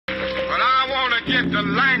to get the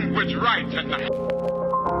language right tonight.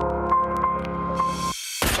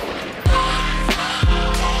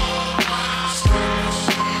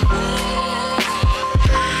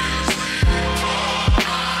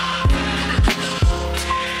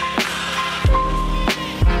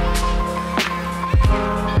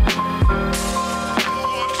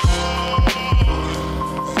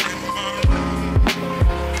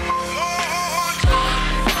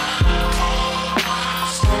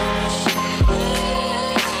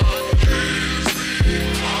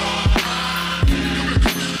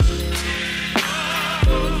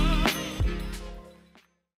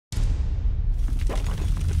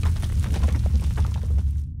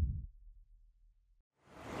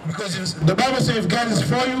 Because the Bible says if God is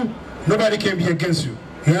for you, nobody can be against you.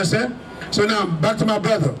 You understand? So now, back to my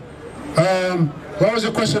brother. What was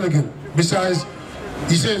your question again? Besides,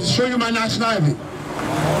 he said, show you my nationality. My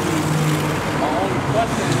only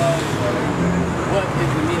question was, what is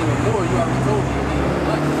the meaning of war? You already told me.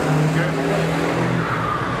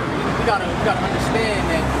 We gotta understand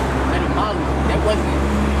that etymology, that wasn't,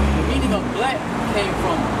 the meaning of black came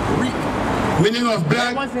from Greek. Meaning of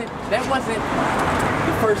black? That wasn't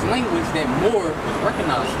the first language that Moor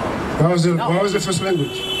recognized from. What was the first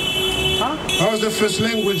language? Huh? What was the first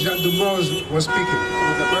language that the Moors were speaking?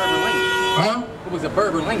 It was a Berber language. Huh? It was a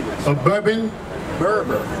Berber language. A Bourbon?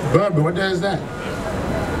 Berber. Berber, what the hell is that?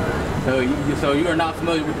 So you are not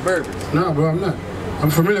familiar with the Berbers? No, bro, I'm not.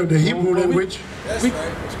 I'm familiar with the Hebrew language.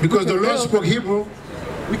 Because the Lord spoke Hebrew.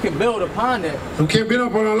 We can build upon that. We can't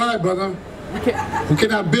build upon a lie, brother. We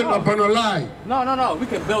cannot build upon a lie. No. We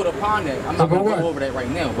can build upon that. I'm not going to go over that right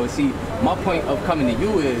now. But see, my point of coming to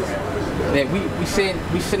you is that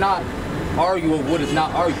we should not argue over what is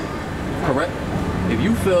not arguable. Correct? If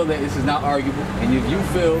you feel that this is not arguable, and if you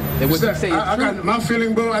feel that what you say is I got my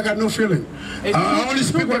feeling, bro. I got no feeling. I only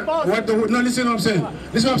speak what the word. No, listen what I'm saying.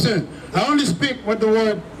 Listen what I'm saying. I only speak what the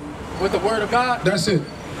word. With the word of God. That's it.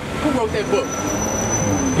 Who wrote that book?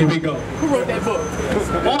 Here we go. Who wrote that book?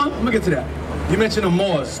 Well, let me get to that. You mentioned the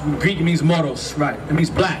Moors. Greek means mortals, right? It means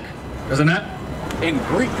black, doesn't that? In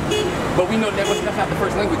Greek, but we know that's not the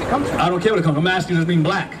first language it comes from. I don't care what it comes from. I'm asking, does it mean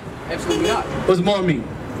black? Absolutely not. What does Moor mean?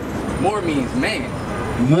 Moor means man.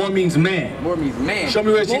 Moor means man. Moor means man. Show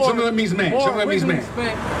me what it means man. Show me what it means man.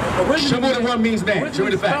 Show me what the word means man. Show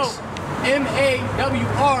me the facts.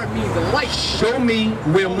 M-A-W-R means light. Show me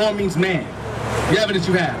where Moor means man. The evidence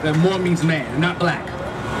you have that Moor means man, not black.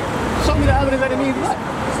 Show me the evidence that it means black.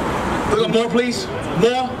 Look up Moor, please.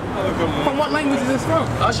 Moor. From what language is this from?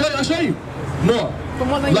 I'll show you. Moor. From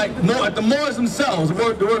what language? Like Moor, the Moors themselves, the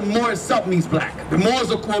word Moor itself means black. The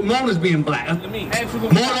Moors are called known as being black. That's what it means.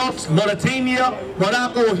 Absolutely. Moros, Mauritania,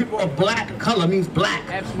 Morocco, people of black color means black.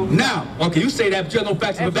 Absolutely. Now, okay, you say that, but you have no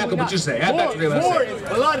facts to back up what you say. Moor is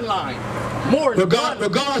bloodline. Moor is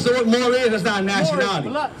regardless of what Moor is, that's not a nationality.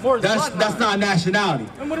 That's not a nationality.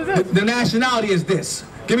 And what is this? The nationality is this.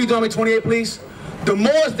 Give me Deuteronomy 28, please. The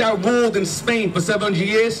Moors that ruled in Spain for 700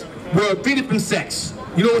 years were 3 different sects.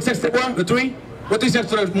 You know what sects they were? The 3? What 3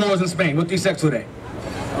 sects were the Moors in Spain? What 3 sects were they?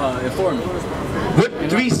 Inform me. What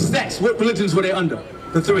 3 sects? What religions were they under?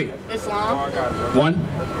 The 3. Islam. 1.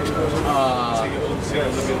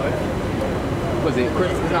 Was it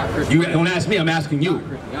Christian? It's not Christian. You don't ask me, I'm asking you.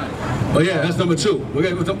 Oh yeah, that's number 2.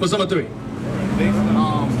 Okay, what's number 3?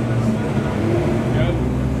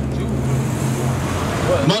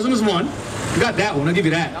 Muslim is 1. You got that one, I'll give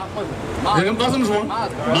you that. Muslim is 1.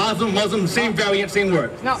 Muslim, same variant, same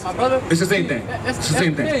word. It's not, my brother. It's the same thing. That's the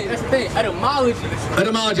same thing. That's the thing. Etymology.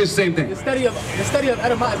 Etymology is the same thing. The study of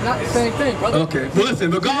etymology is not the same thing, brother. Okay. Well,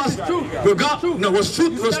 listen, regardless. No, what's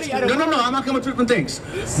truth? No, I'm not coming with different things.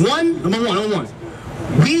 Number one.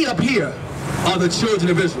 We up here are the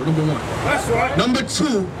children of Israel, number 1. That's right. Number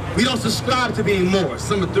 2, we don't subscribe to being Moors.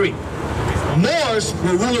 Number 3. Moors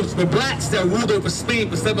were blacks that ruled over Spain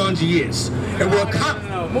for 700 years. And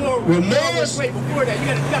Moors. Wait, before that, you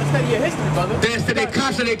gotta study your history, brother.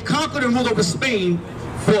 They conquered and ruled over Spain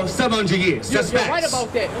for 700 years. That's facts. You're right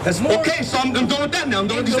about that. That's okay, so I'm done with that now. I'm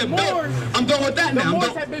done with that. I'm done with that now. The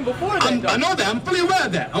Moors have been before that, I know that. I'm fully aware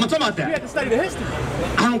of that. I'm talking about that. You have to study the history.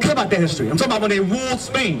 I don't care about that history. I'm talking about when they ruled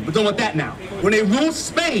Spain. We're done with that now. When they ruled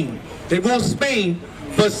Spain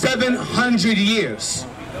for 700 years.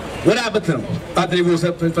 What happened to them after they ruled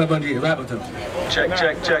 500 years? What happened to them?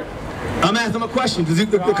 Check. I'm asking them a question because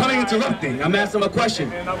they're coming interrupting. I'm asking them a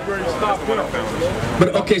question.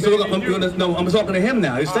 But okay, so I'm talking to him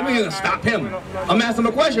now. You're telling me you're gonna stop him. I'm asking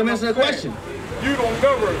him a question. I'm answering a question. You don't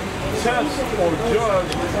never test or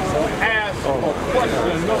judge ask a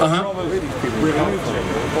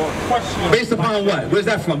question. Based upon what? Where's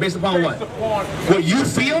that from? Based upon what? What you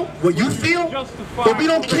feel? What you feel? But we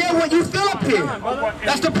don't care what you feel up here.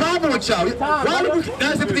 That's the problem with y'all. Why do we,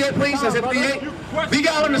 that's 58, please. That's 58. We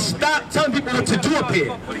got to stop telling people what to do up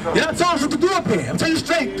here. You're not telling us what to do up here. I'm telling you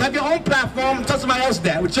straight. Have your own platform and tell somebody else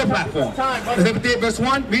that with your platform. That's 58 verse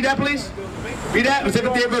 1. Read that, please. Read that. That's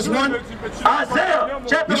 58 verse 1. Isaiah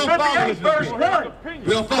chapter 58 verse 1.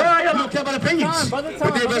 We don't care about opinions.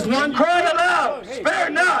 58 verse 1. Cry aloud, spare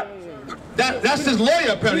not. That's his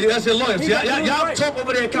lawyer, apparently. That's his lawyer. Y'all talk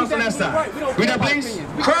over there, counsel on that side. Read that, please.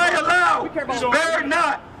 Cry aloud, spare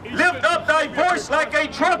not. Lift up thy voice like a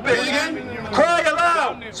trumpet. Cry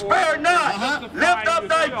aloud, spare not. Lift up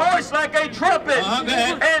thy voice like a trumpet.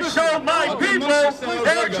 And show my people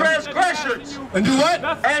their transgressions. And do what?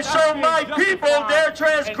 And show my people their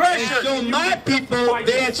transgressions. And show my people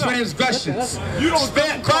their transgressions.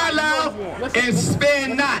 Cry loud and spare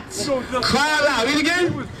not. Cry loud. Read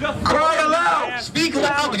again. Cry aloud. Speak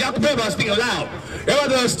loud. Y'all can pray about speaking loud. Everybody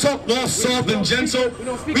does talk all soft and gentle.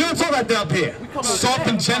 We don't talk like that up here. Soft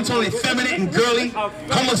and gentle, effeminate and girly,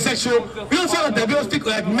 homosexual. We don't talk like that. We don't speak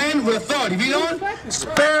like men with authority. Read on.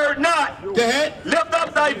 Spare not. Go ahead. Lift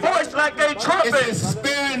up thy voice like a trumpet. It says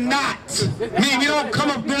spare not. Meaning we don't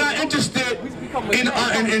come up, we're not interested in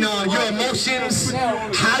your emotions,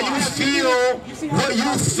 how you feel, what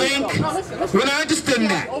you think. We're not interested in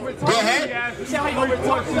that. Go ahead.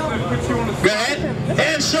 Go ahead.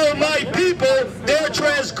 And show my people their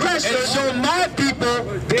transgressions. And show my people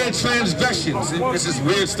their transgressions. This is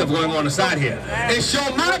weird stuff going on the side here. And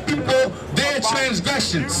show my people their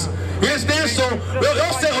transgressions. You understand? So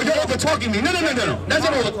don't say, oh, you're over talking me. No. That's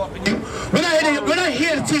not over talking you. We're not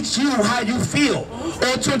here to teach you how you feel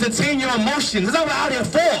or to entertain your emotions. That's not what we're out here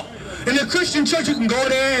for. In the Christian church, you can go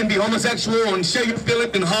there and be homosexual and share your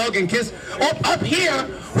feelings and hug and kiss. Up here,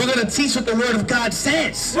 we're going to teach what the Word of God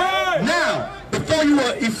says. Now, before you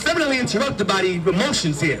were effeminately interrupted by the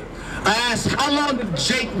emotions here, I asked, how long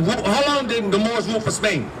did the Moors rule for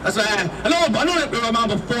Spain? That's what I asked. I know that they were around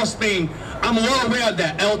before Spain. I'm well aware of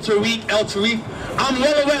that. El Tarif. I'm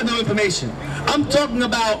well aware of the information. I'm talking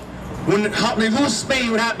about when they ruled Spain,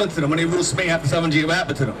 what happened to them? When they ruled Spain after 7G, what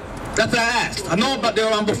happened to them? That's what I asked. I know about they were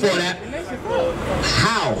around before that.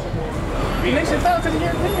 How? The nation fell to the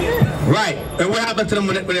European. Right. And what happened to them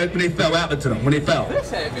when they fell? What happened to them when they fell? This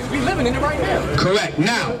happened. We living in it right now. Correct.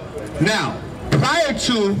 Now, prior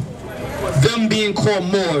to them being called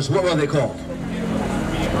Moors, what were they called?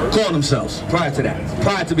 Calling themselves. Prior to that.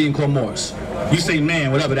 Prior to being called Moors. You say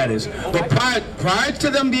man, whatever that is. But prior to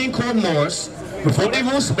them being called Moors, before they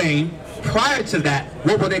ruled Spain, prior to that,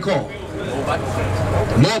 what were they called?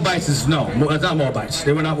 Moabites is no. That's not Moabites.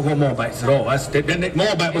 They were not called Moabites at all.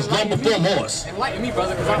 Moabite was long before Moors. Enlighten me,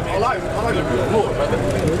 brother, because I like the Lord, brother.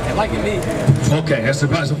 Enlighten me. Okay, that's the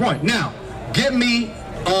point. Now, give me,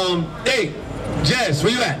 hey, Jazz,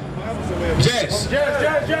 where you at? Jazz.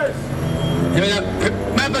 Jazz.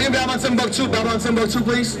 Matter of fact, Babylon Timbuktu. Babylon Timbuktu,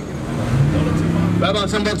 please. Babylon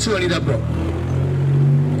Timbuktu, I need that book.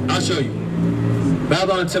 I'll show you.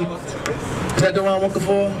 Babylon Timbuktu. Is that the one I'm looking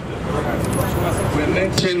for? It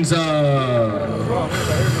mentions,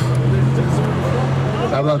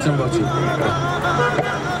 Babylon Timbuktu.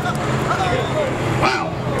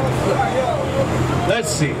 Wow. Let's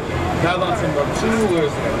see. Babylon Timbuktu, where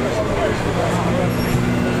is that?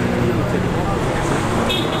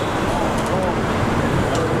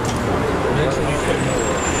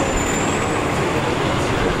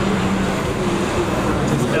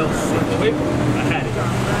 Wait, I had it.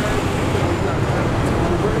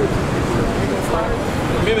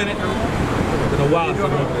 Give me a minute. It's been a while to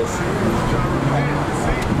look this.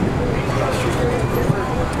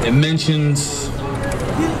 It mentions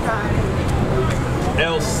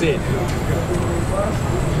El Cid.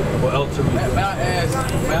 Or El Tarif. May I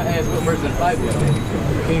ask what version of the Bible?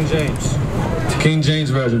 King James. King James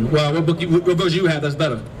version. Well, what version you have that's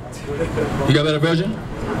better? You got a better version?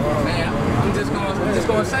 Man, I'm just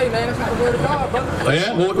gonna say, man, that's not the word of God, brother. Oh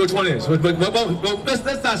yeah? Well, which one is? Well,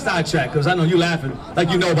 let's not sidetrack, because I know you laughing like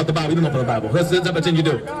you know about the Bible. You don't know about the Bible. Let's pretend you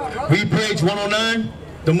do. Read page 109,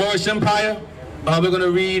 the Moorish Empire. We're going to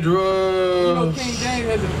read... King James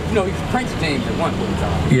has he's Prince James at one point in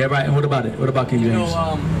time. Yeah, right. And what about it? What about King James?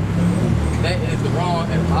 That is the wrong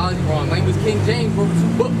language. King James wrote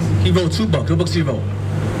 2 books. He wrote 2 books. What books he wrote?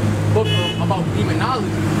 Book about demonology.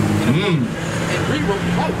 And rewrote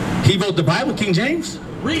the Bible. He wrote the Bible, King James?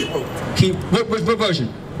 Rewrote. What version?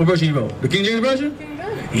 What version he wrote? The King James version? King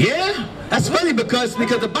James. Yeah, that's funny because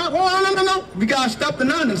the Bible. Oh, no. We gotta stop the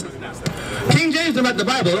nonsense. King James didn't write the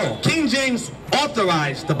Bible at all. King James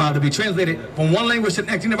authorized the Bible to be translated from one language to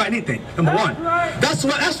the next. He didn't write anything. Number one. That's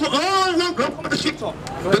what. Oh no, the street talk.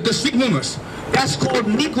 The street rumors. That's called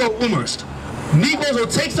Negro rumors. Negroes will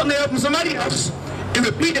take something up from somebody else and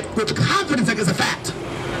repeat it with confidence like it's a fact.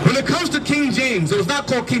 When it comes to King James, it was not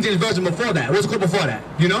called King James Version before that. What was it called before that?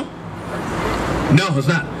 You know? No, it's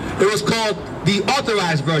not. It was called the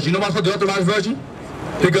Authorized Version. You know why it's called the Authorized Version?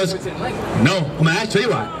 Because, no, I'm going to tell you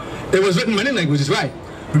why. It was written in many languages, right?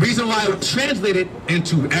 The reason why it was translated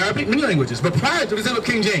into Arabic, many languages. But prior to this, it was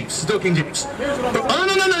King James. Still King James. But,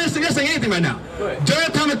 no, that's saying anything right now. During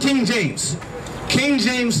the time of King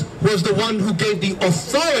James was the one who gave the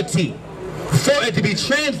authority for it to be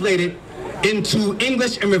translated into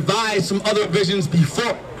English and revised some other versions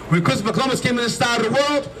before. When Christopher Columbus came to this side of the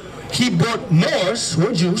world, he brought Moors, who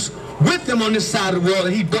were Jews, with him on this side of the world,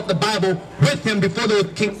 and he brought the Bible with him before there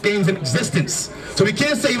was King James in existence. So we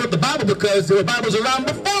can't say he wrote the Bible because there were Bibles around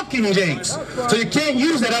before King James. So you can't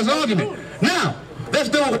use that as an argument. Now, let's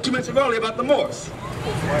do what you mentioned earlier about the Moors.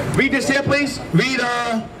 Read this here, please. Read,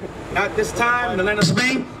 at this time, in the land of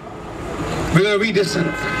Spain. We're going to read this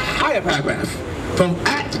entire paragraph from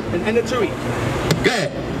at and end of to read. Go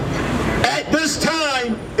ahead. At this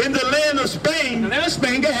time, in the land of Spain,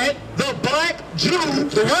 go ahead. the black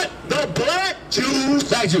Jews, The what? The black Jews,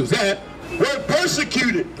 Black Jews, go ahead. were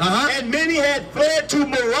persecuted, and many had fled to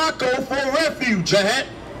Morocco for refuge. Go ahead.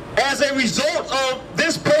 As a result of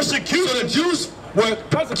this persecution, So the Jews were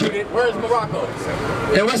persecuted. Where's Morocco?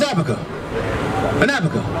 In West Africa. In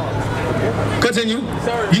Africa. Continue.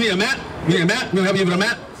 Sir. You need a map? You need a map? You want to help you with a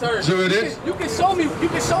map? Sir, Sure it is. You can show me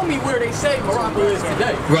where they say Morocco is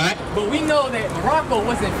today. Right. But we know that Morocco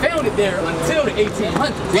wasn't founded there until the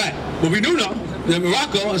 1800s. Right. But we do know that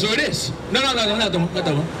Morocco is where it is. No, not that one.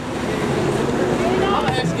 I'm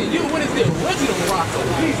asking you, what is the original Morocco?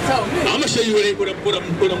 Please tell me. I'm going to show you where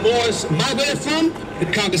the Moors migrated from. They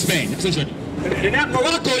conquered Spain. That's what I'm showing you. In that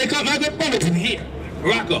Morocco, they migrated from it to here.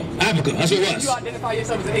 Morocco, Africa. That's what it was. You identify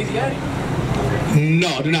yourself as an Asiatic? No,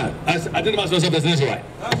 I do not. I identify myself as an Israelite.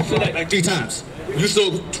 So like 3 times. You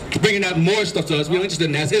still bringing that more stuff to us. We're interested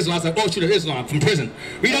in that. As Islam. I was like, oh, shoot, Islam from prison.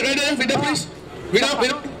 Read that right there. Read that, please. Read out.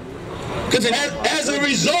 Continue. as a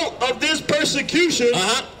result of this persecution,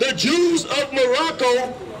 the Jews of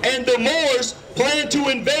Morocco and the Moors planned to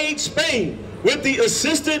invade Spain with the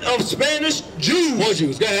assistance of Spanish Jews. More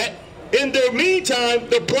Jews. Go ahead. In the meantime,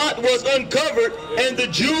 the plot was uncovered and the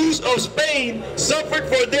Jews of Spain suffered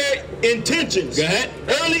for their intentions. Go ahead.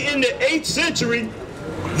 Early in the 8th century,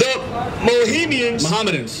 the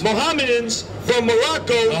Mohammedans from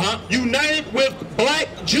Morocco united with black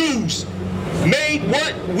Jews, made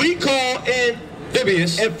what we call an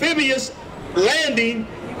amphibious landing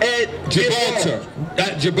at Gibraltar.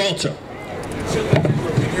 At Gibraltar.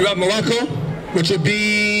 You have Morocco, which would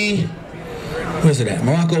be... Where's it at?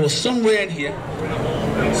 Morocco was somewhere in here.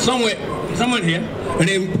 Somewhere in here. And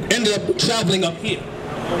they ended up traveling up here.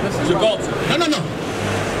 Gibraltar. No.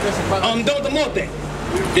 I'm done with the Moor thing.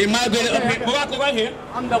 They migrated up here. Morocco right here.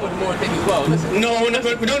 I'm done with the Moor thing as well. Listen. No. I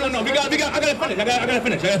gotta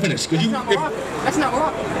finish. That's not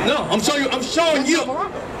Morocco. No, I'm showing you.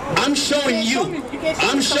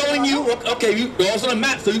 Okay, you also on a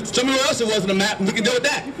map. So you show me where else it was on the map, and we can deal with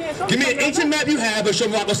that. Give me an ancient map you have, and show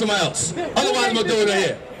me Morocco somewhere else. Otherwise, I'm gonna do it right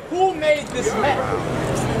here. Who made this map?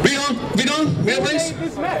 Read on, please.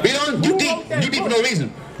 Read on. You deep for no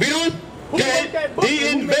reason. Read on. The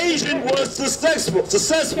invasion was successful.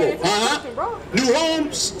 New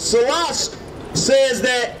Homes Salas says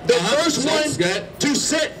that the first one to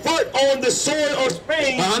set foot on the soil of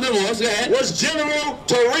Spain was General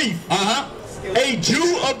Tarif, a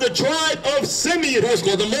Jew of the tribe of Simeon. Who was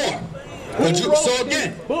called the Moor. So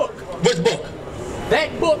again, which book? That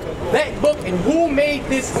book, and who made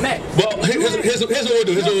this map? Well, here's what we'll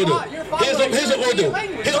do. Here's what we'll do. Are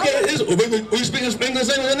you speaking English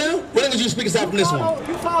right now? What language are you speaking aside from this one?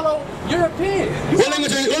 You follow European. What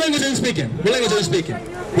language are you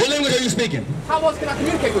speaking? How else can I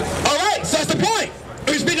communicate with you? All right, so that's the point.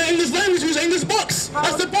 If you speak English language, use English books.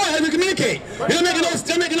 That's the point. How do we communicate? You're not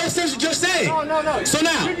making no sense what you're saying. No. So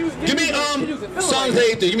now, give me Psalms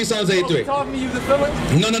 83. Give me Psalms 83. No.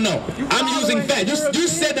 I'm using fact. You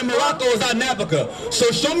said that Morocco is out in Africa.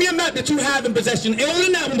 So show me a map that you have in possession. And only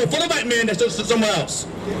that one before the white man that's somewhere else.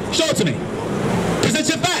 Show it to me. Present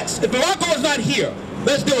your facts. If Morocco is not here,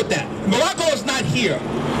 let's deal with that. Morocco is not here.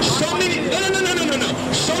 Show me. No.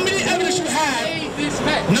 Show me the evidence you have.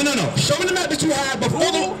 No. Show me the map that you have before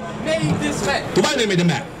Who made this map? The white man made the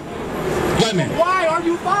map. White man. Why are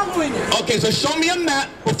you following it? Okay, so show me a map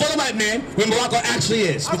before the white man where Morocco actually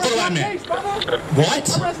is. Before the white man. What?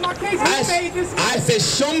 I said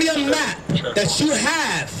show me a map that you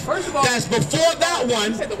have that's before that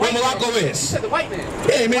one where Morocco is. You said the white man.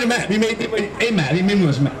 Yeah, he made a map. He made a map. He made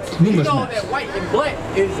numerous maps. You know that white and black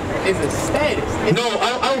is a status. No,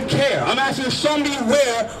 I don't care. I'm asking you to show me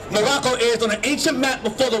where Morocco is on an ancient map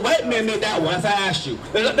before the white man made that one. That's what I asked you.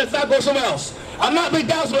 Let's not go somewhere else. I'm not being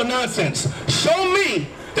down with nonsense. Show me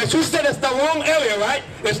that you said it's the wrong area, right?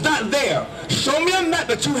 It's not there. Show me a map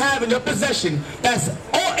that you have in your possession that's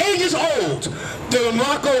all ages old. The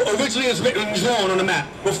Morocco originally is written and drawn on the map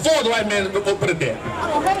before the white man put it there.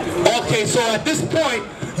 Okay, so at this point,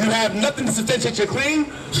 you have nothing to substantiate your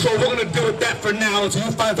claim, so we're going to deal with that for now until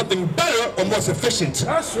you find something better or more sufficient.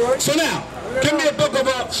 That's right. So now, give me a book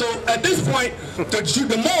of, so at this point,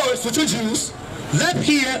 the Moors, which were Jews, left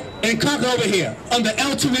here and conquered over here under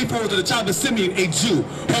L2 report to the tribe of Simeon, a Jew,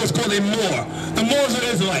 who was called a Moor. The Moors are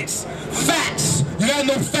Israelites. Facts. You got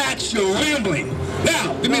no facts, you're rambling.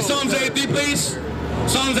 Now, give me Psalms 83, please.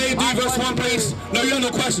 Psalms 83, verse 1, please. No, you have no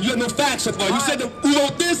questions. You have no facts so far. You said, who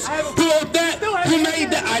wrote this? Who wrote that? Who made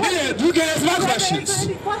that? I didn't. You can't ask my questions.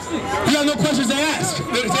 You have no questions to ask. To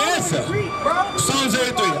answer. Psalms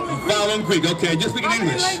 83. Following Greek. Okay, just speak in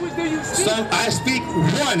English. I speak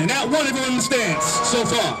one, and that one everyone understands so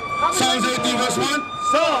far. Psalms 83, verse 1.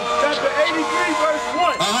 Psalms chapter 83, verse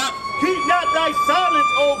 1. Keep not thy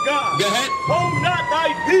silence, O God. Go ahead. Hold not thy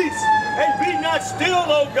peace, and be not still,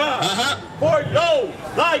 O God. For lo,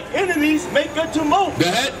 thy enemies make a tumult. Go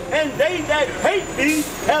ahead. And they that hate thee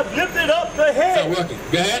have lifted up the head. It's not working.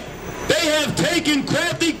 Go ahead. They have taken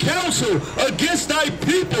crafty counsel against thy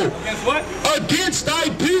people. Against what? Against thy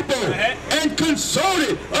people. And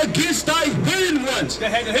consulted against thy hidden ones. The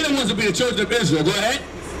hidden ones will be the children of Israel. Go ahead.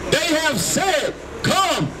 They have said,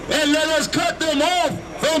 come and let us cut them off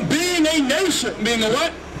from being a nation. Being a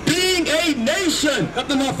what? Being a nation. Cut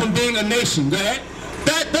them off from being a nation. Go ahead.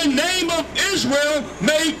 That the name of Israel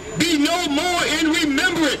may be no more in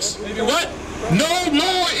remembrance. Maybe what? No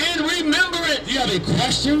more in remembrance. Do you have a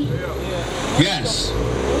question? Yes.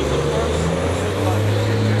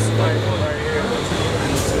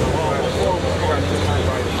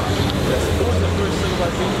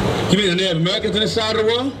 You mean the Native Americans on this side of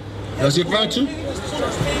the world? That's what you're referring to?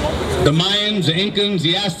 The Mayans, the Incans,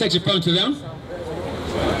 the Aztecs, you're referring to them?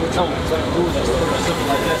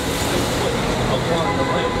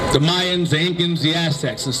 The Mayans, the Incans, the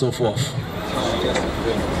Aztecs, and so forth.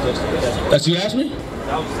 That's what you asked me?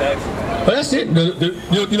 Well, that's it. You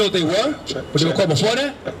know what they were? What they were called before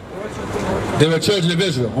that? They were children of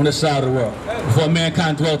Israel on this side of the world, before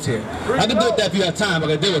mankind dwelt here. I can deal with that if you have time. I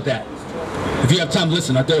can deal with that. If you have time to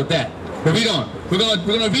listen, I'll deal with that. But read on. We're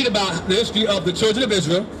gonna read about the history of the children of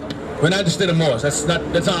Israel. We're not interested in Moors. That's not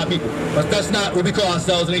our people. That's not what we call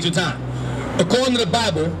ourselves in ancient time. According to the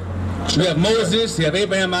Bible, we have Moses, we have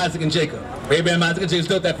Abraham, Isaac, and Jacob. Abraham, Isaac, and Jacob,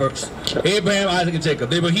 still that first. Abraham, Isaac, and Jacob.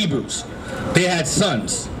 They were Hebrews. They had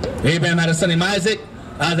sons. Abraham had a son named Isaac.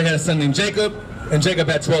 Isaac had a son named Jacob. And Jacob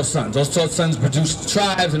had 12 sons. Those 12 sons produced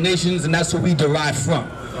tribes and nations, and that's what we derive from.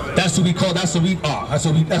 That's what we call, that's what we are. That's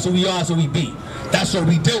what we are, that's what we be. That's what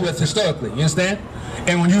we deal with historically, you understand?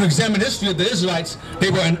 And when you examine the history of the Israelites, they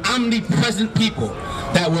were an omnipresent people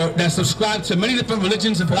that subscribed to many different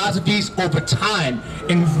religions and philosophies over time.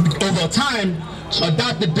 And over time,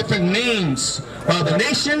 adopted different names for the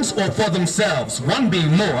nations or for themselves. One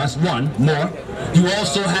being Moor, that's one, Moor. You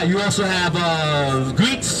also have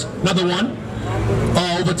Greeks, another one.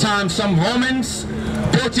 Over time, some Romans,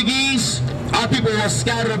 Portuguese. Our people were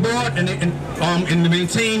scattered abroad and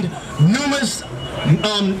maintained numerous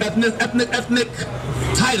ethnic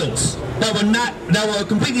titles that were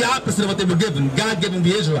completely opposite of what they were given. God given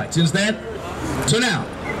the Israelites. You understand? So now,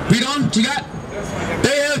 read on. What you got?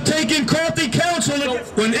 They have taken crafty counsel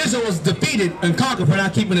when Israel was defeated and conquered for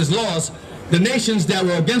not keeping his laws. The nations that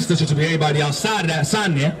were against us, which would be everybody outside of that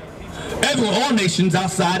sign there, all nations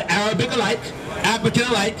outside, Arabic alike, African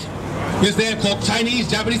alike, you understand, called Chinese,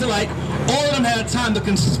 Japanese alike, all of them had time to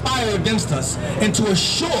conspire against us and to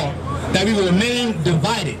assure that we will remain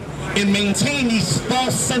divided and maintain these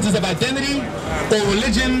false senses of identity or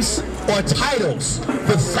religions or titles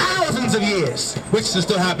for thousands of years, which is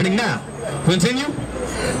still happening now. Continue.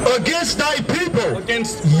 Against thy people.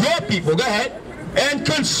 Against your people. Go ahead. And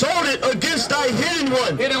consulted against thy hidden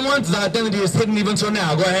one. Hidden ones, the identity is hidden even till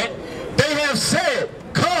now. Go ahead. They have said,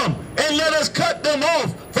 come and let us cut them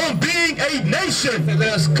off from being a nation.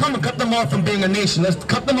 Let us come and cut them off from being a nation. Let's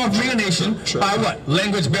cut them off from being a nation by what?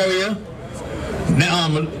 Language barrier,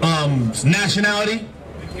 nationality,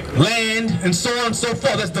 land, and so on and so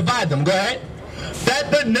forth. Let's divide them. Go ahead.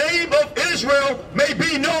 That the name of Israel may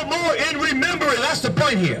be no more in remembrance. That's the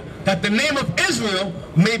point here. That the name of Israel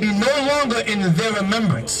may be no longer in their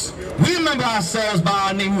remembrance. We remember ourselves by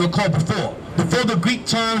our name we were called before. Before the Greek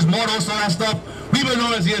terms, mortals, all that stuff, we were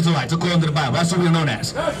known as the Israelites according to the Bible. That's what we were known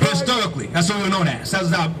as. Historically, that's what we were known as.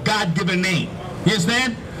 That's our God-given name. You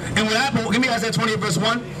understand? And what happened, give me Isaiah 28 verse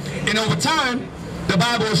 1. And over time, the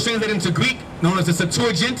Bible was translated into Greek, known as the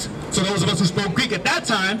Septuagint. So those of us who spoke Greek at that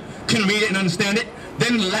time can read it and understand it.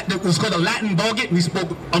 Then it was called the Latin Vulgate. We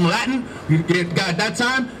spoke Latin. We got at that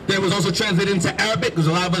time. Then it was also translated into Arabic, because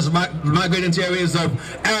a lot of us migrated into areas of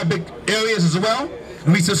Arabic areas as well.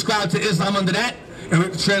 And we subscribed to Islam under that, and we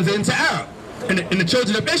translated into Arab. And the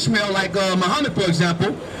children of Ishmael, like Muhammad, for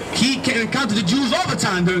example, he encountered the Jews all the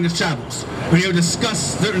time during his travels, when he would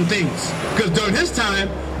discuss certain things. Because during his time,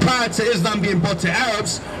 prior to Islam being brought to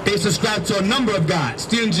Arabs, they subscribed to a number of gods,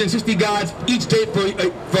 360 gods each day for each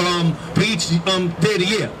day of the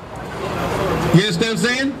year. You understand what I'm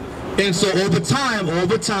saying? And so over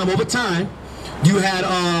time, you had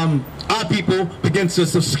our people begin to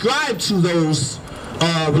subscribe to those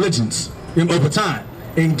religions over time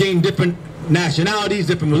and gain different nationalities,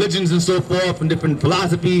 different religions and so forth, and different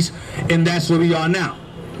philosophies, and that's where we are now.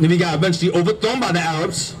 Then we got eventually overthrown by the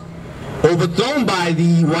Arabs, overthrown by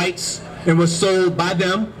the whites, and was sold by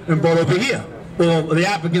them and brought over here. Or the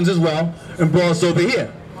Africans as well, and brought us over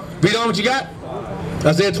here. Read on what you got.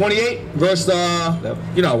 Isaiah 28, verse,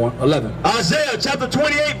 11. Isaiah chapter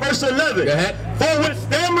 28, verse 11. Go ahead. For with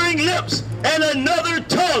stammering lips and another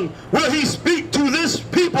tongue will he speak to this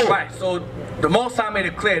people. Right, so the Most High made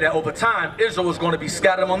it clear that over time, Israel was going to be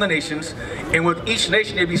scattered among the nations, and with each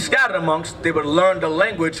nation they'd be scattered amongst, they would learn the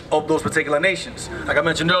language of those particular nations. Like I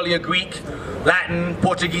mentioned earlier, Greek, Latin,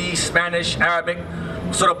 Portuguese, Spanish, Arabic.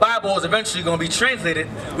 So the Bible is eventually going to be translated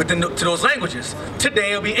to those languages.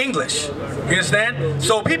 Today it'll be English. You understand?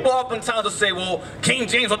 So people oftentimes will say, well, King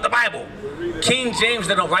James wrote the Bible. King James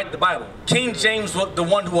didn't write the Bible. King James was the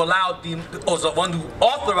one who allowed was the one who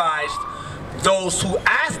authorized those who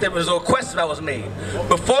asked him, was a request that was made.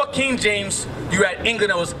 Before King James, you had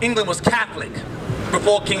England. England was Catholic.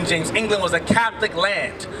 Before King James, England was a Catholic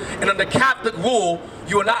land. And under Catholic rule,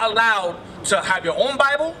 you were not allowed to have your own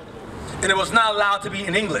Bible, and it was not allowed to be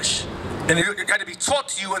in English. And it had to be taught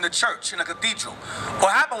to you in the church, in the cathedral.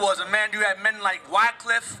 What happened was, you had men like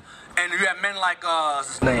Wycliffe, and you had men like, what's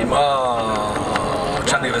his name? I'm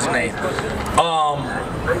trying to think of his name.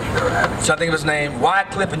 Trying to think of his name.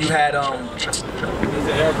 Wycliffe, and you had,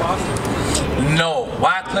 no,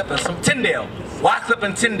 Wycliffe and some Tyndale. Wycliffe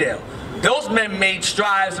and Tyndale. Those men made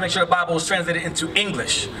strides to make sure the Bible was translated into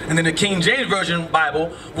English. And then the King James Version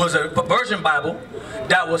Bible was a version Bible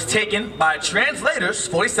that was taken by translators,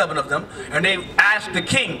 47 of them, and they asked the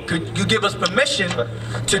king, could you give us permission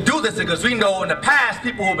to do this? Because we know in the past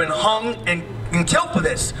people who have been hung and killed for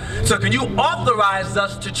this. So can you authorize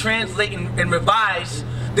us to translate and revise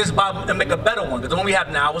this Bible and make a better one? Because the one we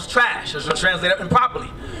have now was trash. It was translated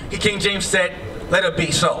improperly. King James said, let it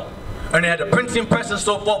be so. And they had the printing press and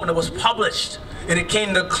so forth when it was published. And it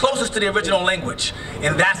came the closest to the original language.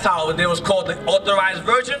 And that's how it was called the authorized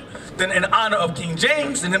version. Then in honor of King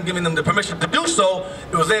James and him giving them the permission to do so,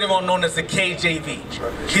 it was later on known as the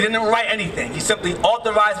KJV. He didn't write anything. He simply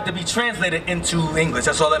authorized it to be translated into English.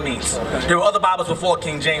 That's all that means. There were other Bibles before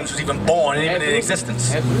King James was even born and even in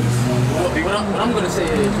existence. What I'm going to say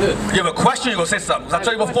is this. You have a question, you're going to say something. I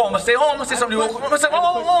told you before, I'm going to say, I'm going to say something. I'm going to say, I'm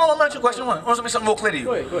going to answer your question. I want to make something real clear to you.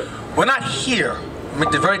 Go ahead. We're not here, make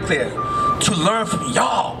this very clear, to learn from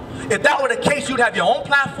y'all. If that were the case, you'd have your own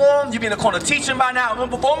platform, you'd be in the corner teaching by now,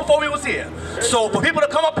 before we was here. So for people to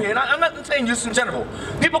come up here, and I'm not saying just in general,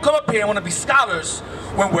 people come up here and want to be scholars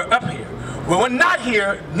when we're up here. When we're not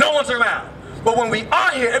here, no one's around. But when we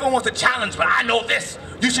are here, everyone wants to challenge, but I know this.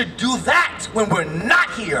 You should do that when we're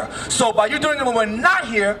not here. So by you doing it when we're not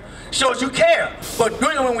here, shows you care. But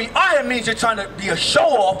doing it when we are here means you're trying to be a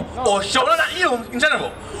show-off, or show, no, not you, in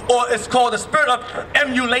general. Or it's called the spirit of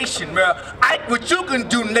emulation, where what you can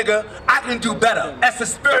do, nigga, I can do better. That's the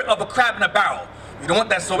spirit of a crab in a barrel. You don't want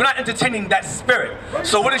that, so we're not entertaining that spirit.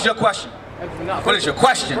 So what is your question? What is your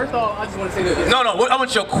question? First of all, I just want to say this. No, I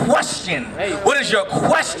want your question. What is your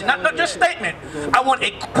question? Not your statement. I want a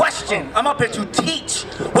question. I'm up here to teach.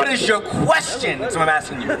 What is your question? That's what I'm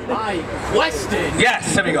asking you. My question.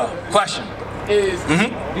 Yes, here we go. Question. Is, do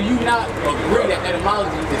you not agree that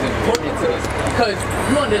etymology is important to this? Because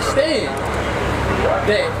you understand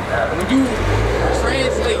that when you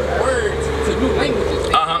translate words to new languages,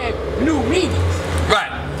 they have new meanings. Right.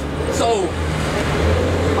 So,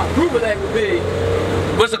 my proof of that would be...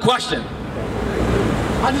 What's the question?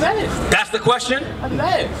 I just asked. That's the question? I just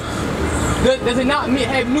asked. Does it not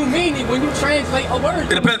have new meaning when you translate a word?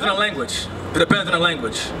 It depends on the language. It depends on the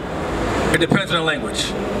language. It depends on the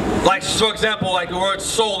language. Like, for example, like the word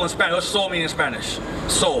soul in Spanish. What's soul mean in Spanish?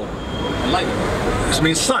 Soul. I like it. This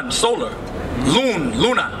means sun, solar.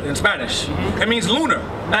 Luna in Spanish. It means lunar.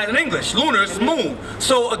 In English, lunar is moon.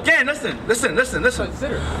 So again, listen.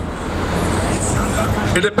 Consider.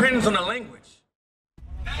 It depends on the language.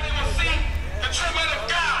 Now they will see the true men of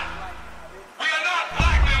God. We are not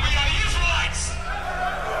black men, we are the Israelites.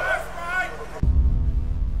 That's right.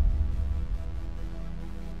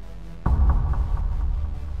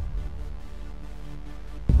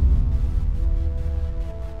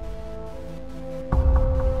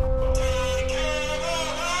 Take care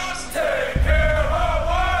of us. Take care of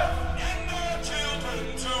us. And our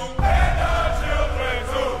children too. And our children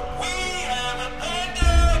too. We have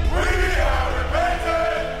repented. We have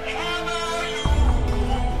repented. How about you?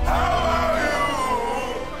 How about you?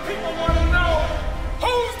 People want to know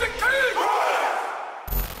who's the king.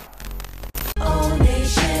 O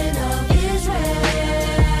nation of Israel,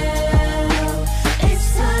 it's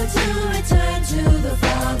time to return to the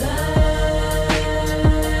Father.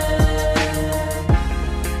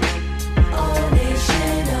 O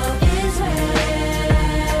nation of Israel,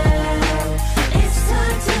 it's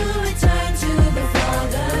time to return to the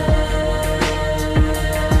Father.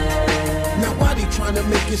 Now why they trying to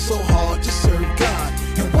make it so hard to serve God?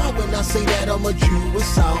 And why when I say that I'm a Jew it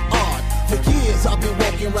sound odd? For years I've been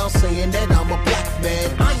walking around saying that I'm a black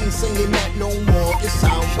man. I ain't saying that no more, it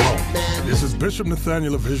sound wrong, man. This is Bishop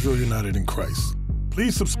Nathaniel of Israel United in Christ.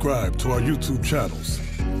 Please subscribe to our YouTube channels.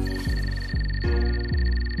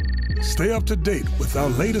 Stay up to date with our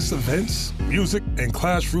latest events, music, and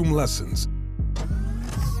classroom lessons.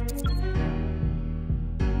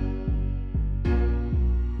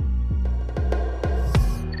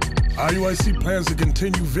 IUIC plans to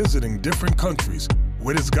continue visiting different countries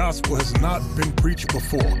where this gospel has not been preached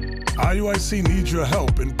before. IUIC needs your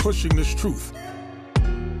help in pushing this truth.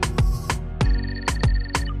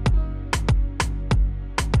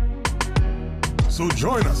 So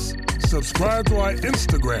join us. Subscribe to our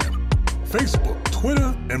Instagram, Facebook,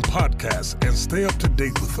 Twitter, and podcast, and stay up to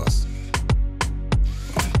date with us.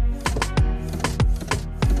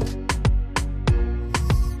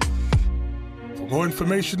 For more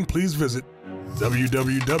information, please visit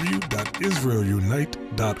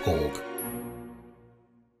www.israelunite.org.